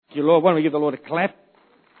Thank you, Lord. Why don't we give the Lord a clap?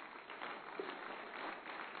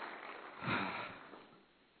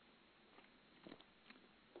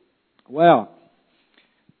 Wow.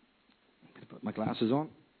 Put my glasses on.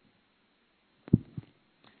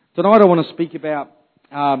 Tonight I want to speak about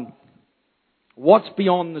what's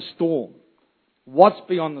beyond the storm. What's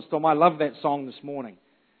beyond the storm? I love that song this morning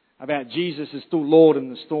about Jesus is still Lord in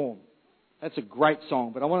the storm. That's a great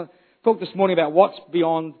song. But I want to talk this morning about what's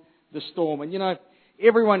beyond the storm. And you know,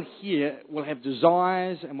 everyone here will have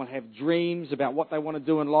desires and will have dreams about what they want to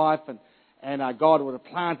do in life, and God would have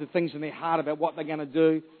planted things in their heart about what they're going to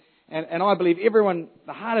do. And I believe everyone,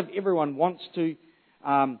 the heart of everyone wants to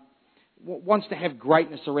have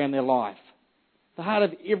greatness around their life. The heart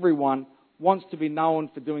of everyone wants to be known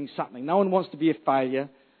for doing something. No one wants to be a failure.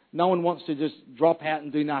 No one wants to just drop out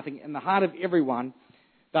and do nothing. In the heart of everyone,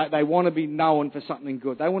 they want to be known for something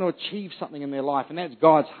good. They want to achieve something in their life, and that's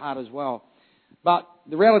God's heart as well. But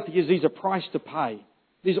the reality is there's a price to pay.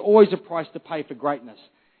 There's always a price to pay for greatness.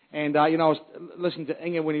 And, I was listening to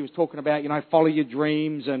Inge when he was talking about, follow your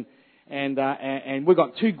dreams. And we've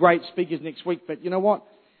got two great speakers next week. But you know what?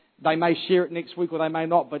 They may share it next week or they may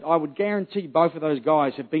not. But I would guarantee both of those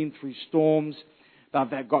guys have been through storms.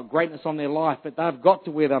 They've got greatness on their life. But they've got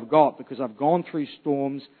to where they've got because they've gone through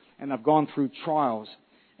storms and they've gone through trials.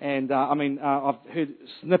 And, I've heard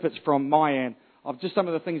snippets from Mayan of just some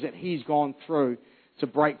of the things that he's gone through to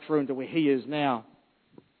break through into where he is now.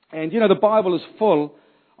 And, the Bible is full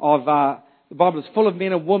of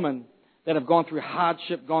men and women that have gone through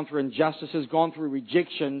hardship, gone through injustices, gone through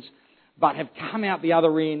rejections, but have come out the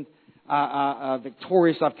other end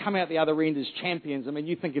victorious. They've come out the other end as champions. I mean,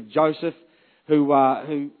 you think of Joseph, who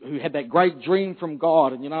had that great dream from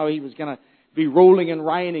God, and he was going to be ruling and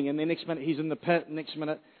reigning, and the next minute he's in the pit, next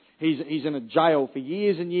minute he's in a jail for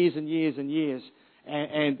years and years and years and years,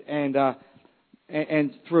 and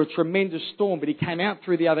through a tremendous storm, but he came out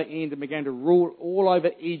through the other end and began to rule all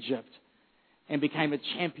over Egypt and became a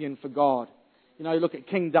champion for God. You look at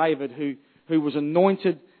King David, who was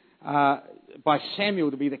anointed by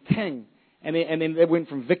Samuel to be the king, and then they went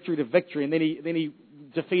from victory to victory, and then he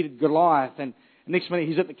defeated Goliath, and next minute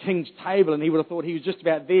he's at the king's table, and he would have thought he was just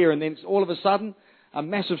about there, and then all of a sudden a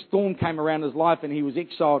massive storm came around his life, and he was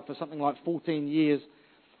exiled for something like 14 years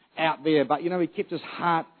out there. But he kept his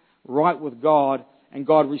heart right with God, and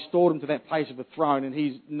God restored him to that place of the throne, and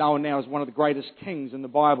he's known now as one of the greatest kings in the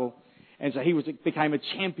Bible. And so he became a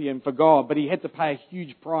champion for God, but he had to pay a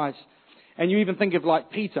huge price. And you even think of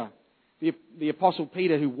like Peter, the Apostle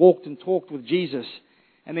Peter, who walked and talked with Jesus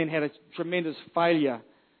and then had a tremendous failure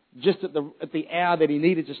just at the hour that he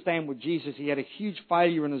needed to stand with Jesus. He had a huge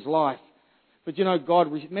failure in his life. But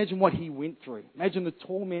God, imagine what he went through. Imagine the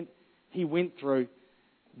torment he went through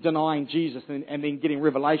denying Jesus and then getting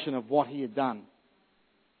revelation of what he had done.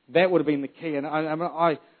 That would have been the key. And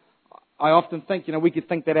I often think, we could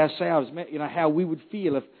think that ourselves, how we would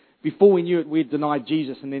feel if before we knew it, we'd denied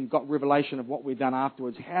Jesus and then got revelation of what we'd done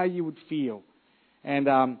afterwards, how you would feel. And,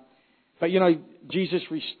 but Jesus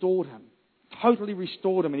restored him, totally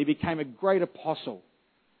restored him, and he became a great apostle.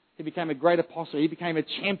 He became a great apostle. He became a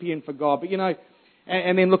champion for God. But,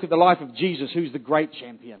 and then look at the life of Jesus, who's the great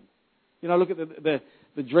champion. Look at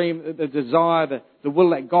the dream, the desire, the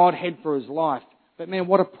will that God had for his life. But man,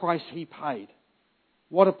 what a price he paid.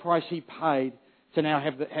 What a price he paid to now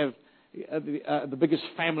have the biggest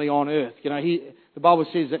family on earth. The Bible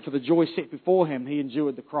says that for the joy set before him, he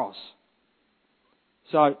endured the cross.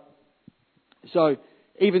 So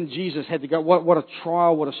even Jesus had to go, what a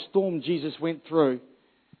trial, what a storm Jesus went through.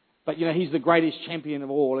 But he's the greatest champion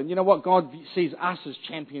of all. And you know what? God sees us as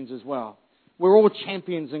champions as well. We're all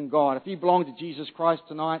champions in God. If you belong to Jesus Christ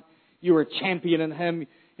tonight, you're a champion in him.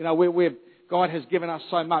 God has given us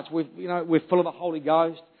so much. We're full of the Holy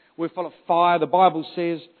Ghost. We're full of fire. The Bible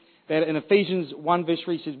says that in Ephesians 1 verse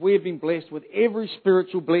 3 says, we have been blessed with every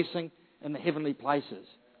spiritual blessing in the heavenly places.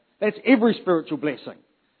 That's every spiritual blessing.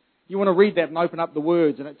 You want to read that and open up the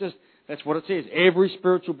words, and that's what it says. Every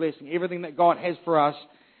spiritual blessing, everything that God has for us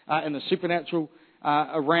in the supernatural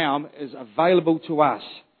realm is available to us.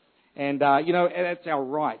 And, that's our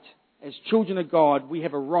right. As children of God, we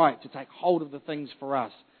have a right to take hold of the things for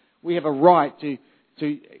us. We have a right to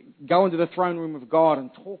go into the throne room of God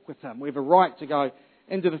and talk with him. We have a right to go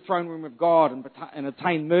into the throne room of God and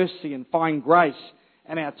attain mercy and find grace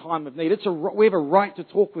in our time of need. We have a right to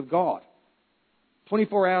talk with God.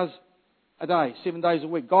 24 hours a day, 7 days a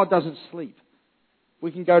week. God doesn't sleep.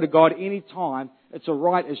 We can go to God any time. It's a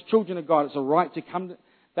right, as children of God, it's a right to come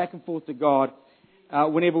back and forth to God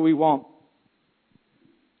whenever we want.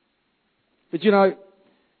 But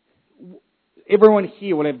everyone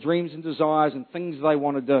here will have dreams and desires and things they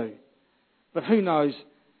want to do. But who knows?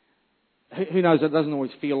 Who knows it doesn't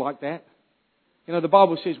always feel like that? You know, the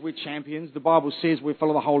Bible says we're champions. The Bible says we're full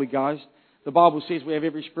of the Holy Ghost. The Bible says we have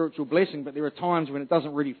every spiritual blessing, but there are times when it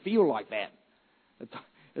doesn't really feel like that.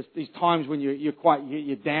 It's these times when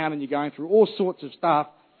you're down and you're going through all sorts of stuff.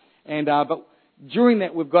 But during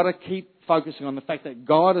that, we've got to keep focusing on the fact that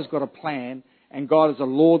God has got a plan and God is a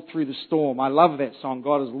Lord through the storm. I love that song,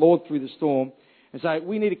 God is Lord through the storm. And so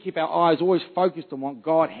we need to keep our eyes always focused on what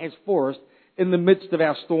God has for us in the midst of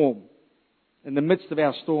our storm. In the midst of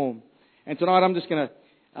our storm. And tonight I'm just going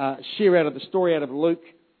to share out of the story out of Luke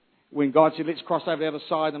when God said, let's cross over the other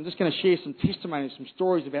side. I'm just going to share some testimonies, some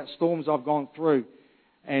stories about storms I've gone through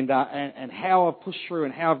and how I've pushed through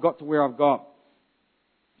and how I've got to where I've got.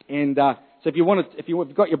 And so if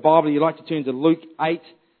you've got your Bible, you'd like to turn to Luke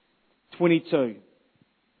 8:22.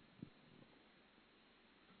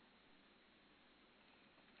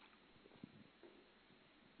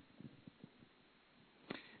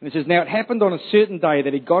 And it says, now it happened on a certain day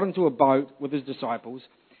that he got into a boat with his disciples,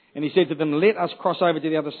 and he said to them, let us cross over to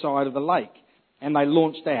the other side of the lake. And they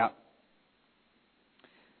launched out.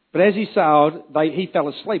 But as he sailed, he fell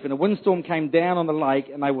asleep, and a windstorm came down on the lake,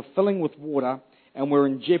 and they were filling with water, and were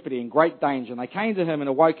in jeopardy, in great danger. And they came to him and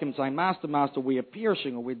awoke him, saying, Master, Master, we are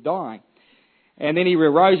perishing, or we're dying. And then he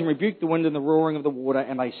arose and rebuked the wind and the roaring of the water,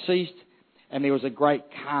 and they ceased, and there was a great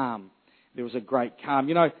calm. There was a great calm.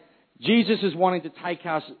 You know, Jesus is wanting to take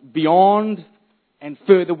us beyond and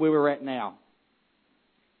further where we're at now.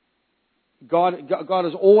 God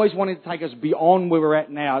is always wanting to take us beyond where we're at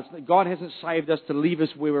now. God hasn't saved us to leave us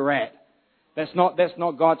where we're at. That's not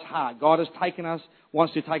God's heart. God has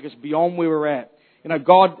wants to take us beyond where we're at. You know,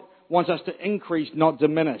 God wants us to increase, not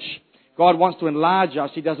diminish. God wants to enlarge us.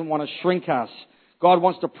 He doesn't want to shrink us. God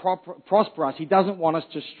wants to prosper us. He doesn't want us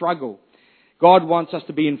to struggle. God wants us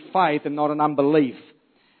to be in faith and not in unbelief.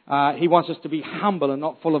 He wants us to be humble and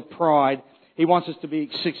not full of pride. He wants us to be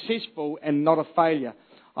successful and not a failure.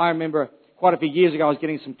 I remember quite a few years ago I was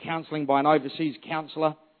getting some counselling by an overseas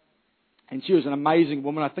counsellor. And she was an amazing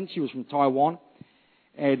woman. I think she was from Taiwan.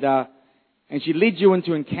 And she led you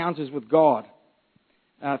into encounters with God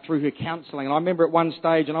through her counselling. And I remember at one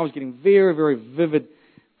stage, and I was getting very, very vivid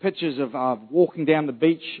pictures of walking down the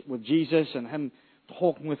beach with Jesus and Him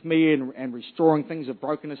talking with me and restoring things of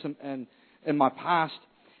brokenness in my past.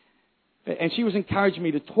 And she was encouraging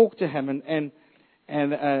me to talk to Him. And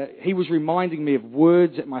he was reminding me of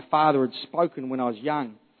words that my father had spoken when I was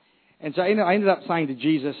young. And so I ended up saying to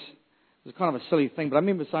Jesus, it was kind of a silly thing, but I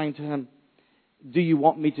remember saying to Him, do you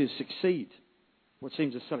want me to succeed? What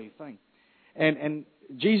seems a silly thing. And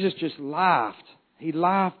Jesus just laughed. He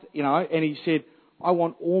laughed, and He said, I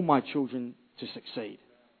want all my children to succeed.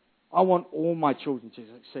 I want all my children to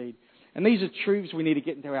succeed. And these are truths we need to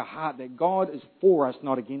get into our heart, that God is for us,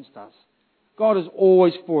 not against us. God is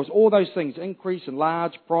always for us. All those things, increase,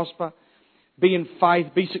 enlarge, prosper, be in faith,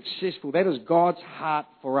 be successful. That is God's heart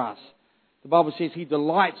for us. The Bible says He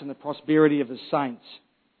delights in the prosperity of His saints.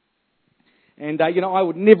 And, I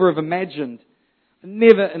would never have imagined,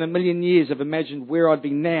 never in a million years have imagined where I'd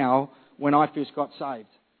be now when I first got saved.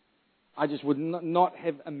 I just would not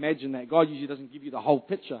have imagined that. God usually doesn't give you the whole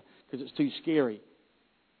picture because it's too scary.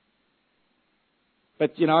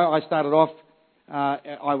 But, I started off,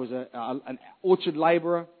 I was an orchard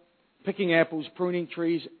labourer, picking apples, pruning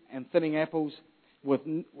trees and thinning apples with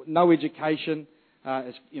no education,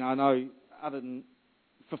 I know other than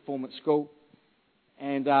fifth form at school.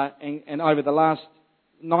 And over the last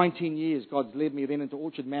 19 years, God's led me then into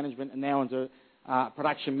orchard management and now into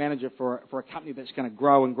production manager for a company that's going to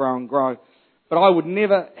grow and grow and grow. But I would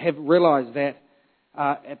never have realised that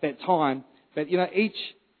at that time. But, each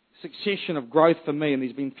succession of growth for me, and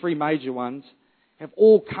there's been three major ones, have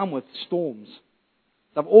all come with storms.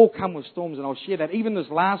 They've all come with storms, and I'll share that. Even this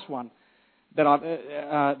last one that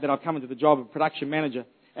I've come into the job of production manager,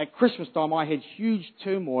 at Christmas time I had huge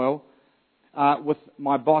turmoil with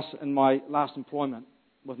my boss in my last employment,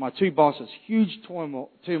 with my two bosses. Huge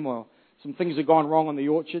turmoil. Some things had gone wrong on the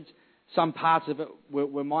orchards. Some parts of it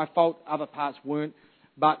were my fault, other parts weren't.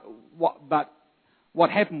 But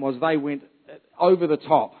what happened was they went over the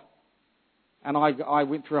top. And I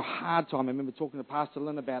went through a hard time. I remember talking to Pastor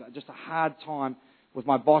Lynn about it. Just a hard time with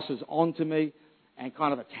my bosses onto me and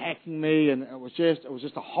kind of attacking me. And it was just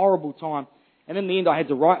a horrible time. And in the end, I had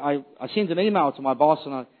to write. I sent an email to my boss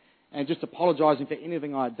and just apologising for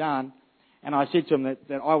anything I had done. And I said to him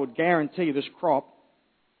that I would guarantee this crop,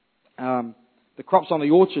 the crops on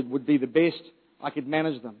the orchard would be the best. I could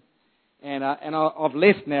manage them. And I've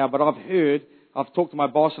left now, but I've talked to my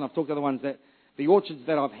boss and I've talked to other ones that the orchards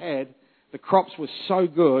that I've had, the crops were so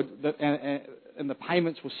good that, and the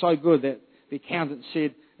payments were so good that the accountant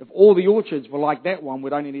said, if all the orchards were like that one,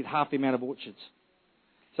 we'd only need half the amount of orchards.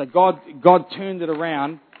 So God turned it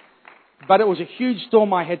around, but it was a huge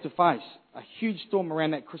storm I had to face, a huge storm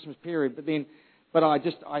around that Christmas period. But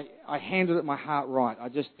I handled it my heart right. I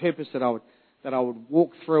just purposed that I would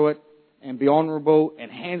walk through it and be honourable and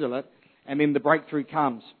handle it, and then the breakthrough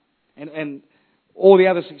comes. And all the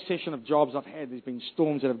other succession of jobs I've had, there's been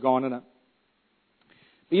storms that have gone in it.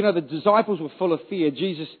 But the disciples were full of fear.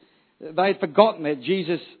 They had forgotten that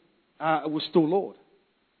Jesus was still Lord.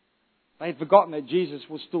 They had forgotten that Jesus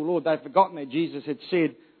was still Lord. They had forgotten that Jesus had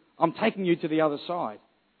said, I'm taking you to the other side.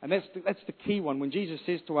 And that's the key one. When Jesus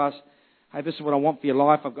says to us, hey, this is what I want for your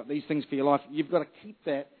life, I've got these things for your life, you've got to keep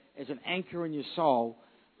that as an anchor in your soul,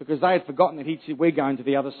 because they had forgotten that He'd said, we're going to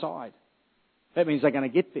the other side. That means they're going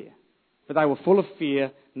to get there. But they were full of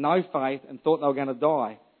fear, no faith, and thought they were going to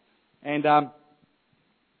die. And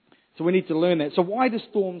so we need to learn that. So why do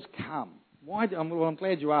storms come? I'm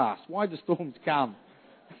glad you asked. Why do storms come?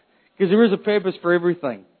 Because there is a purpose for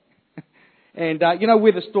everything. And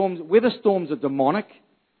whether storms are demonic,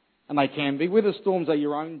 and they can be, whether storms are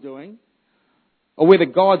your own doing, or whether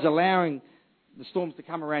God's allowing the storms to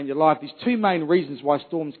come around your life, there's two main reasons why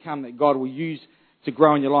storms come that God will use to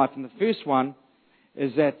grow in your life. And the first one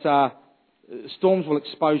is that storms will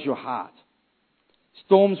expose your heart.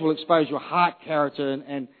 Storms will expose your heart character,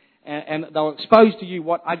 and they'll expose to you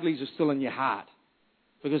what uglies are still in your heart.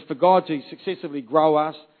 Because for God to successively grow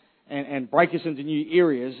us and break us into new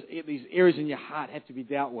areas, these areas in your heart have to be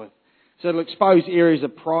dealt with. So it'll expose areas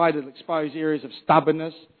of pride, it'll expose areas of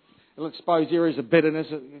stubbornness, it'll expose areas of bitterness,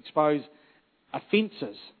 it'll expose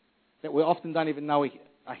offences that we often don't even know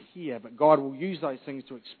are here, but God will use those things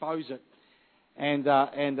to expose it. And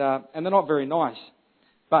they're not very nice.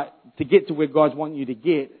 But to get to where God's wanting you to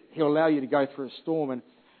get, He'll allow you to go through a storm. And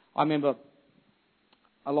I remember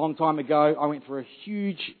a long time ago, I went through a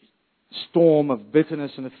huge storm of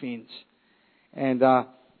bitterness and offence. And a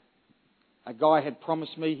guy had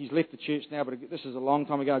promised me, he's left the church now, but this is a long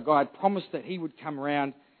time ago, a guy had promised that he would come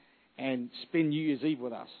around and spend New Year's Eve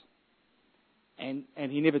with us. And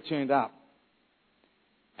he never turned up.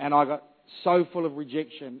 And I got so full of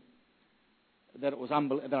rejection that it was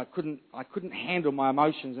that I couldn't handle my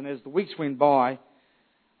emotions. And as the weeks went by,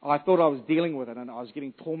 I thought I was dealing with it, and I was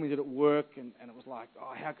getting tormented at work, and it was like,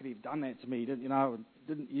 oh, how could he have done that to me?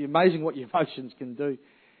 It's amazing what your emotions can do.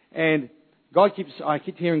 And I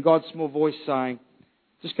kept hearing God's small voice saying,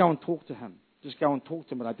 just go and talk to him. Just go and talk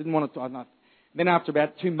to him. But I didn't want to. Then after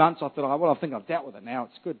about 2 months, I thought, well, I think I've dealt with it now.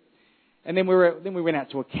 It's good. And then we went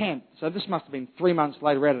out to a camp. So this must have been 3 months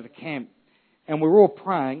later out at a camp. And we were all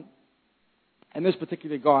praying. And this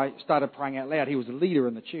particular guy started praying out loud. He was a leader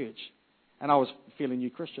in the church. And I was a fairly new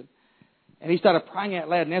Christian. And he started praying out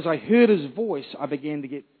loud. And as I heard his voice, I began to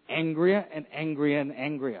get angrier and angrier and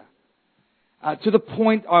angrier. To the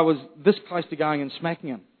point I was this close to going and smacking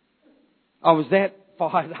him. I was that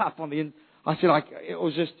fired up on the end. I said, it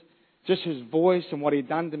was just his voice and what he'd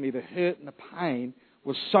done to me, the hurt and the pain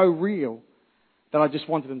was so real that I just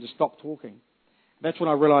wanted him to stop talking. That's when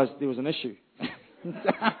I realised there was an issue.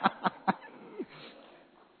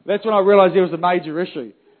 That's when I realised there was a major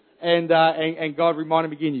issue. And God reminded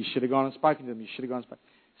me again, you should have gone and spoken to him. You should have gone and spoken.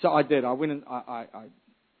 So I did. I went and I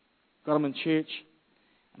got him in church,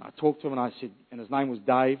 and I talked to him, and I said, and his name was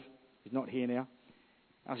Dave. He's not here now.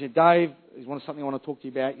 I said, Dave, there's something I want to talk to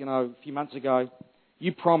you about. A few months ago,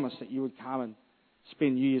 you promised that you would come and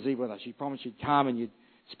spend New Year's Eve with us. You promised you'd come and you'd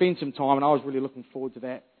spend some time, and I was really looking forward to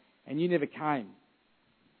that. And you never came.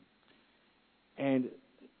 And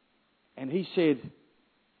he said,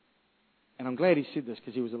 and I'm glad he said this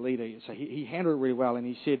because he was a leader, so he handled it really well. And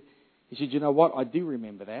he said, you know what? I do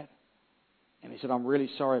remember that. And he said, I'm really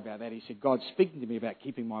sorry about that. He said, God's speaking to me about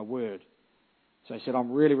keeping my word. So he said,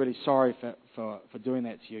 I'm really, really sorry for doing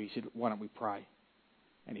that to you. He said, why don't we pray?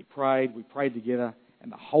 And he prayed. We prayed together,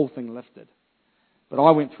 and the whole thing lifted. But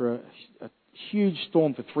I went through a huge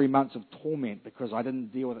storm for 3 months of torment because I didn't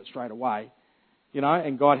deal with it straight away.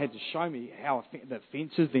 And God had to show me how the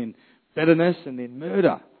offences, then bitterness, and then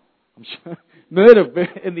murder. I'm sure murder,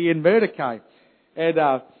 in the end, murder came.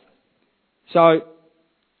 And so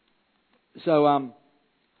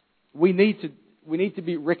we need to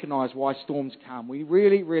be recognise why storms come. We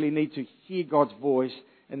really, really need to hear God's voice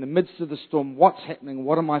in the midst of the storm. What's happening?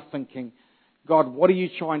 What am I thinking? God, what are you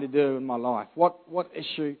trying to do in my life? What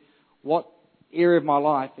issue, what area of my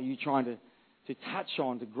life are you trying to touch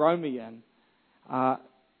on, to grow me in,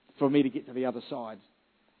 for me to get to the other side?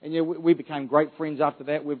 And we became great friends after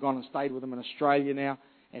that. We've gone and stayed with him in Australia now.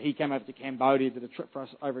 and he came over to Cambodia, did a trip for us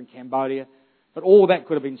over in Cambodia. But all that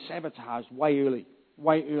could have been sabotaged way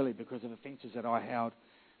early because of offences that I held.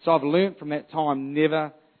 So I've learnt from that time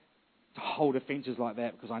never to hold offences like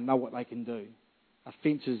that, because I know what they can do.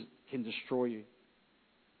 Offences can destroy you.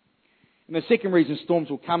 And the second reason storms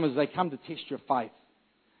will come is they come to test your faith.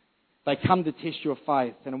 They come to test your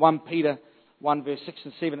faith. And in 1 Peter 1 verse 6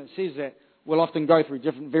 and 7 it says that we'll often go through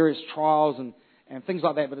different various trials and things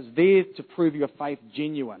like that, but it's there to prove your faith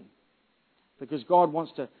genuine. Because God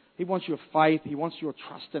wants your faith, He wants your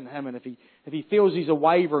trust in Him. And if He feels He's a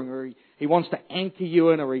wavering, or He wants to anchor you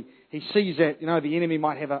in, or He sees that, the enemy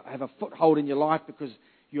might have a foothold in your life because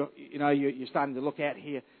you're starting to look out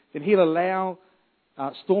here, then He'll allow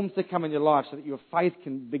storms to come in your life so that your faith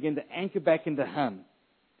can begin to anchor back into Him.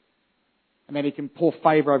 And then He can pour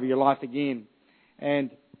favour over your life again.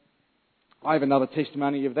 And I have another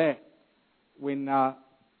testimony of that. When a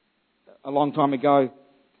long time ago,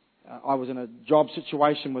 I was in a job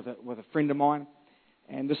situation with a friend of mine,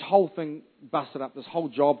 and this whole thing busted up. This whole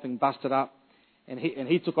job thing busted up, and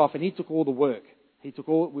he took off, and he took all the work.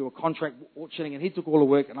 We were contract orcharding, and he took all the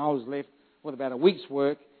work, and I was left with about a week's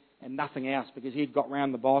work and nothing else, because he'd got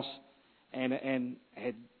round the boss and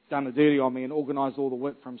had done the dirty on me and organised all the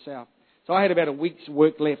work for himself. So I had about a week's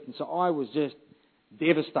work left, and so I was just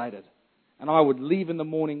devastated. And I would leave in the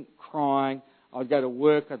morning crying. I'd go to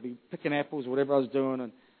work. I'd be picking apples, whatever I was doing,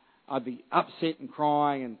 and I'd be upset and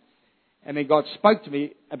crying. And then God spoke to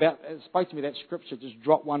me that scripture. Just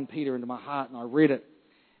dropped 1 Peter into my heart, and I read it,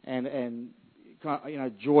 and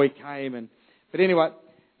joy came. But anyway,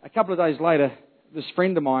 a couple of days later, this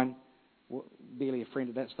friend of mine, barely a friend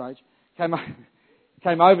at that stage,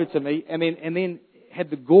 came over to me, and then had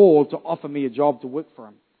the gall to offer me a job to work for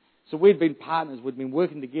him. So we'd been partners. We'd been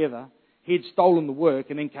working together. He'd stolen the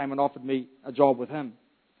work and then came and offered me a job with him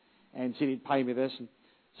and said he'd pay me this. And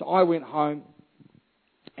so I went home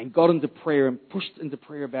and got into prayer and pushed into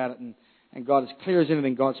prayer about it. And God, as clear as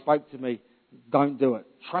anything, God spoke to me, don't do it.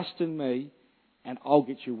 Trust in me and I'll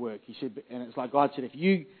get you work. He said, and it's like God said, if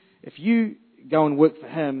you go and work for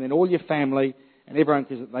him, then all your family and everyone,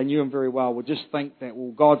 because they knew him very well, would just think that,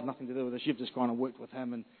 well, God's nothing to do with this. You've just gone and worked with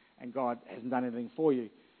him and God hasn't done anything for you.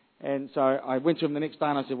 And so I went to him the next day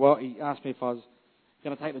and I said, well, he asked me if I was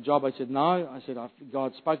going to take the job. I said, no. I said,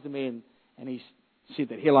 God spoke to me and he said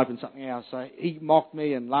that he'll open something else. So he mocked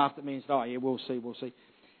me and laughed at me and said, oh, yeah, we'll see.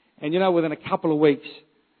 And within a couple of weeks,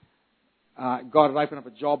 God had opened up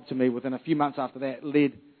a job to me. Within a few months after that,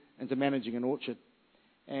 led into managing an orchard.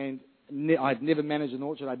 And I'd never managed an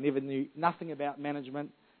orchard. I never knew nothing about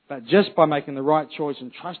management. But just by making the right choice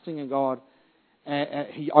and trusting in God,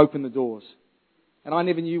 He opened the doors. And I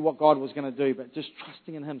never knew what God was going to do, but just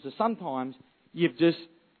trusting in Him. So sometimes you've just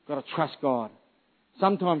got to trust God.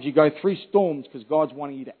 Sometimes you go through storms because God's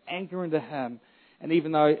wanting you to anchor into Him. And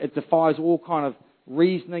even though it defies all kind of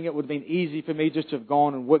reasoning, it would have been easy for me just to have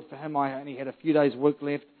gone and worked for Him. I only had a few days' work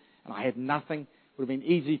left and I had nothing. It would have been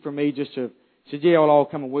easy for me just to have said, yeah, well, I'll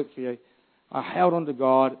come and work for you. I held on to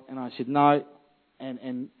God and I said no.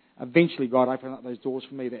 And eventually God opened up those doors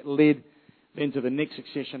for me that led then to the next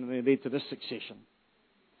succession and then led to this succession.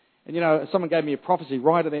 And someone gave me a prophecy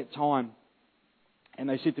right at that time. And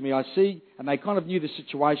they said to me, I see, and they kind of knew the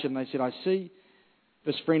situation. They said, I see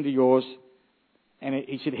this friend of yours. And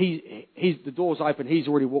he said, the door's open. He's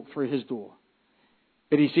already walked through his door.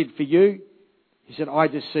 But he said, for you, he said, I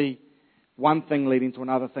just see one thing leading to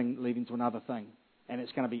another thing, leading to another thing. And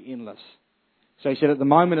it's going to be endless. So he said, at the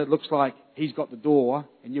moment it looks like he's got the door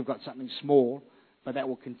and you've got something small, but that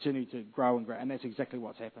will continue to grow and grow. And that's exactly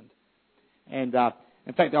what's happened. And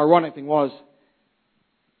in fact, the ironic thing was,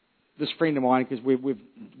 this friend of mine, because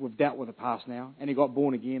we've dealt with the past now, and he got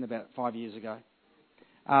born again about 5 years ago.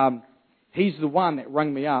 He's the one that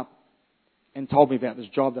rang me up and told me about this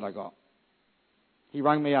job that I got. He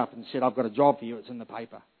rang me up and said, I've got a job for you, it's in the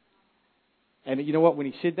paper. And you know what, when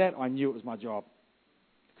he said that, I knew it was my job.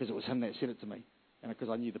 Because it was him that said it to me. And because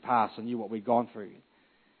I knew the past, I knew what we'd gone through.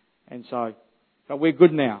 And so, but we're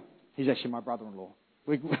good now. He's actually my brother-in-law.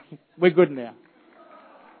 We're good now.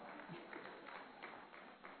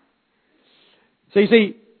 So you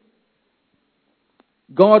see,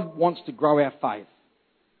 God wants to grow our faith.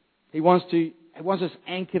 He wants us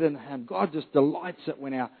anchored in Him. God just delights it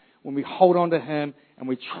when we hold on to Him and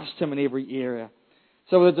we trust Him in every area.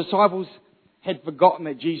 So the disciples had forgotten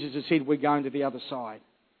that Jesus had said, we're going to the other side.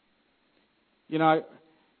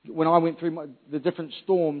 When I went through the different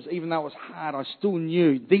storms, even though it was hard, I still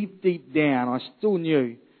knew, deep down, I still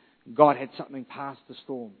knew God had something past the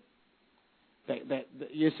storm. That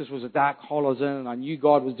yes, this was a dark hollow zone, and I knew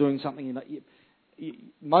God was doing something.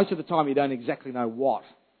 Most of the time, you don't exactly know what,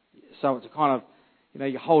 So it's a kind of,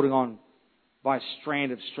 you're holding on by a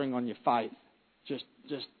strand of string on your faith. Just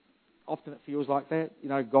often it feels like that.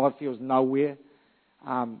 God feels nowhere.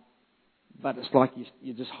 But it's like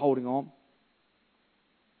you're just holding on.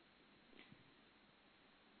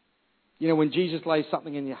 When Jesus lays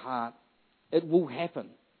something in your heart, it will happen.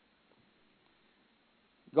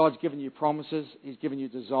 God's given you promises. He's given you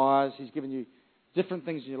desires. He's given you different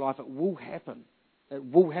things in your life. It will happen. It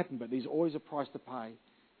will happen, but there's always a price to pay.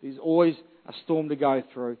 There's always a storm to go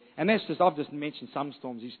through. And I've just mentioned some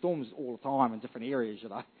storms. There's storms all the time in different areas,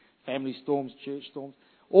 Family storms, church storms.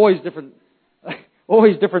 Always different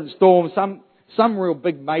storms. Some real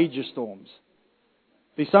big major storms.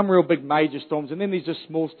 There's some real big major storms, and then there's just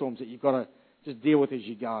small storms that you've got to just deal with as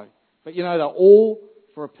you go. But they're all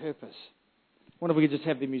for a purpose. I wonder if we could just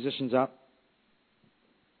have the musicians up.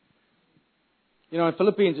 In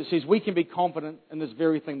Philippians it says, we can be confident in this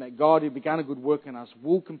very thing, that God who began a good work in us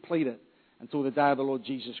will complete it until the day of the Lord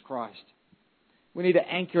Jesus Christ. We need to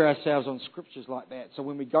anchor ourselves on scriptures like that. So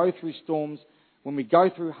when we go through storms, when we go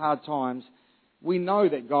through hard times, we know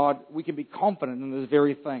that we can be confident in this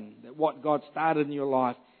very thing, that what God started in your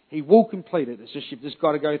life, He will complete it. It's just you've just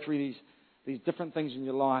got to go through these different things in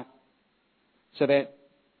your life so that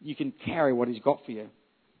you can carry what He's got for you.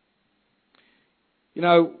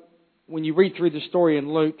 When you read through the story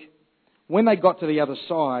in Luke, when they got to the other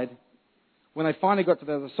side, when they finally got to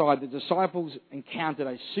the other side, the disciples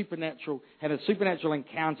had a supernatural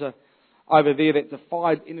encounter over there that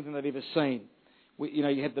defied anything they'd ever seen.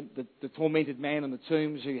 You had the tormented man in the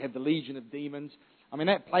tombs who had the legion of demons. I mean,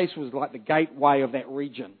 that place was like the gateway of that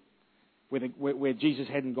region where Jesus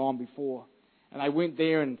hadn't gone before. And they went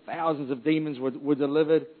there and thousands of demons were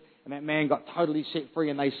delivered, and that man got totally set free,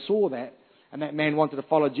 and they saw that. And that man wanted to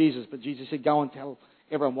follow Jesus, but Jesus said, go and tell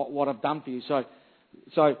everyone what I've done for you.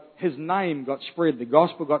 So his name got spread. The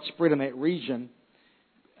gospel got spread in that region,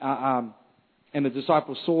 and the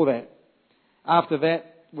disciples saw that. After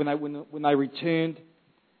that, when they returned,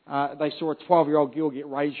 they saw a 12-year-old girl get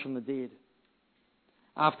raised from the dead.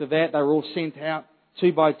 After that, they were all sent out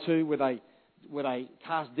 2 by 2, where they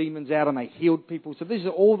cast demons out and they healed people. So these are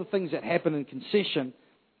all the things that happened in concession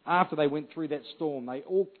after they went through that storm. They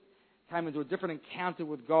all came into a different encounter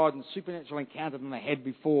with God, and supernatural encounter than they had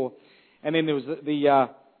before. And then there was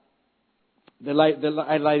the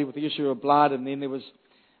lady with the issue of blood, and then there was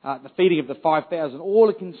the feeding of the 5,000. All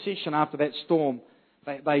a concession after that storm.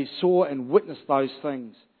 They saw and witnessed those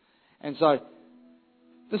things. And so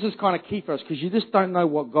this is kind of key for us, because you just don't know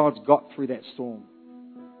what God's got through that storm.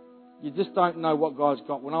 You just don't know what God's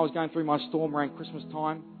got. When I was going through my storm around Christmas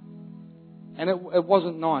time, and it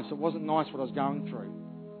wasn't nice. It wasn't nice what I was going through.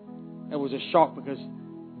 It was a shock because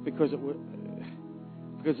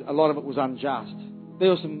a lot of it was unjust. There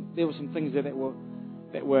were some things that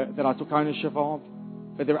I took ownership of,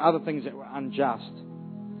 but there were other things that were unjust.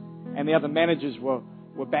 And the other managers were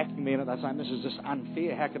backing me, and they're saying, this is just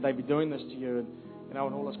unfair. How could they be doing this to you? And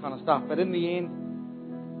all this kind of stuff. But in the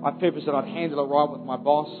end, I purposed that I'd handle it right with my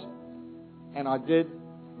boss, and I did.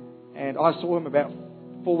 And I saw him about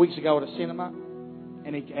 4 weeks ago at a cinema.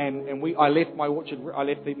 I left my orchard. I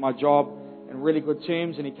left my job in really good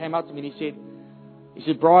terms. And he came up to me and he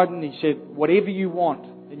said, Bryden, he said, whatever you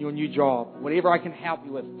want in your new job, whatever I can help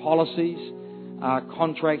you with, policies,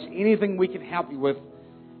 contracts, anything we can help you with,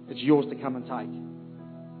 it's yours to come and take.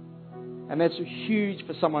 And that's huge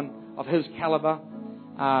for someone of his caliber.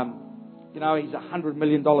 He's a $100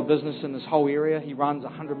 million business in this whole area. He runs a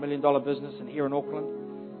 $100 million business here in Auckland.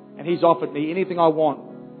 And he's offered me anything I want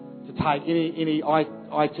to take, any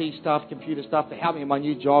IT stuff, computer stuff, to help me in my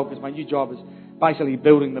new job, because my new job is basically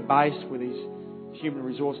building the base where these human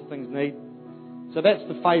resource things need. So that's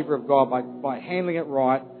the favour of God, by handling it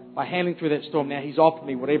right, by handling through that storm. Now He's offered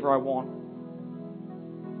me whatever I want.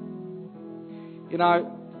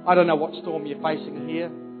 I don't know what storm you're facing here,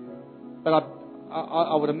 but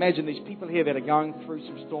I would imagine these people here that are going through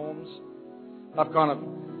some storms, they're kind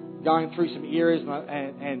of going through some areas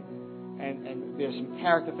and there's some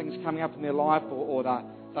character things coming up in their life, or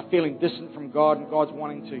they're feeling distant from God, and God's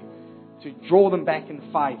wanting to draw them back in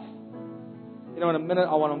faith. In a minute,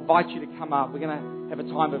 I want to invite you to come up. We're going to have a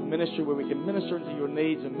time of ministry where we can minister into your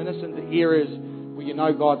needs and minister into areas where you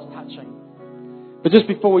know God's touching. But just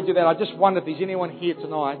before we do that, I just wonder if there's anyone here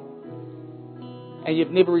tonight and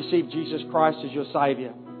you've never received Jesus Christ as your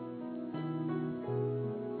Saviour.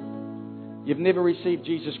 You've never received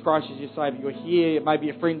Jesus Christ as your Saviour. You're here, maybe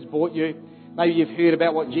your friends brought you. Maybe you've heard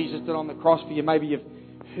about what Jesus did on the cross for you. Maybe you've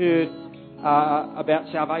heard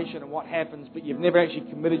about salvation and what happens, but you've never actually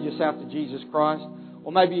committed yourself to Jesus Christ.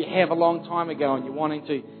 Or maybe you have a long time ago and you're wanting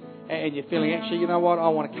to and you're feeling, actually, you know what, I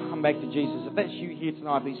want to come back to Jesus. If that's you here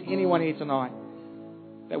tonight, if there's anyone here tonight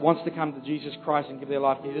that wants to come to Jesus Christ and give their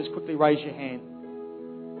life to you, just quickly raise your hand.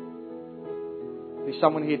 There's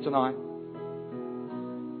someone here tonight.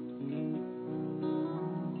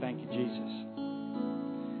 Thank you, Jesus.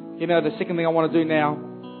 You know, the second thing I want to do now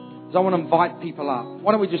is I want to invite people up.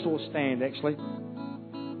 Why don't we just all stand, actually?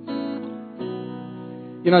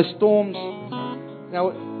 You know, storms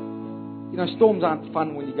aren't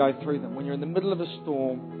fun when you go through them. When you're in the middle of a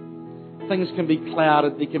storm, things can be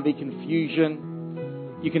clouded, there can be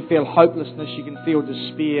confusion, you can feel hopelessness, you can feel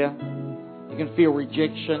despair, you can feel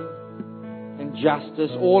rejection,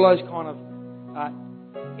 injustice, all those kind of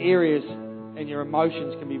areas in your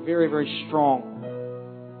emotions can be very, very strong.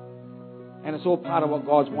 And it's all part of what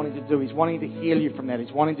God's wanting to do. He's wanting to heal you from that.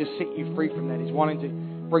 He's wanting to set you free from that. He's wanting to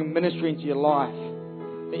bring ministry into your life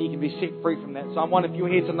that you can be set free from that. So I wonder if you're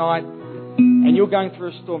here tonight and you're going through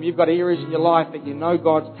a storm, you've got areas in your life that you know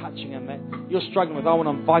God's touching them, that you're struggling with. I want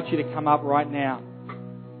to invite you to come up right now.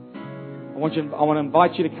 I want to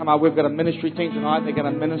invite you to come up. We've got a ministry team tonight. They're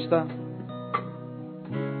going to minister.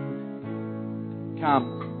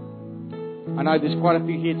 Come. I know there's quite a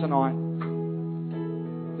few here tonight.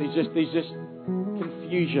 There's just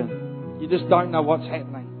confusion. You just don't know what's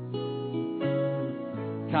happening.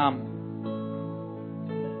 Come.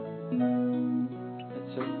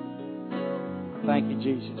 That's it. Thank you,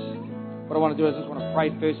 Jesus. What I want to do is I just want to pray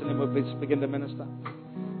first and then we'll begin to minister.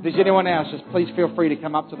 If there's anyone else, just please feel free to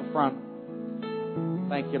come up to the front.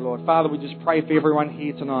 Thank you, Lord. Father, we just pray for everyone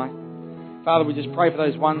here tonight. Father, we just pray for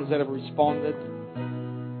those ones that have responded.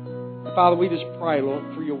 Father, we just pray, Lord,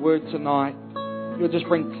 through your word tonight, you'll just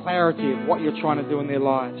bring clarity of what you're trying to do in their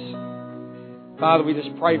lives. Father, we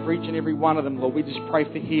just pray for each and every one of them, Lord. We just pray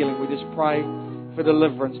for healing. We just pray for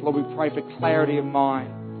deliverance. Lord, we pray for clarity of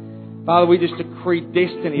mind. Father, we just decree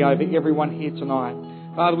destiny over everyone here tonight.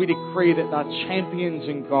 Father, we decree that they're champions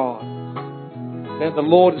in God. That the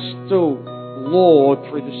Lord is still Lord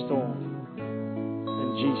through the storm.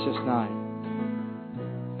 In Jesus' name.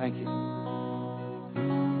 Thank you.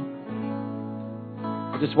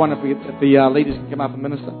 I just wonder if the leaders can come up and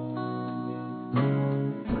minister.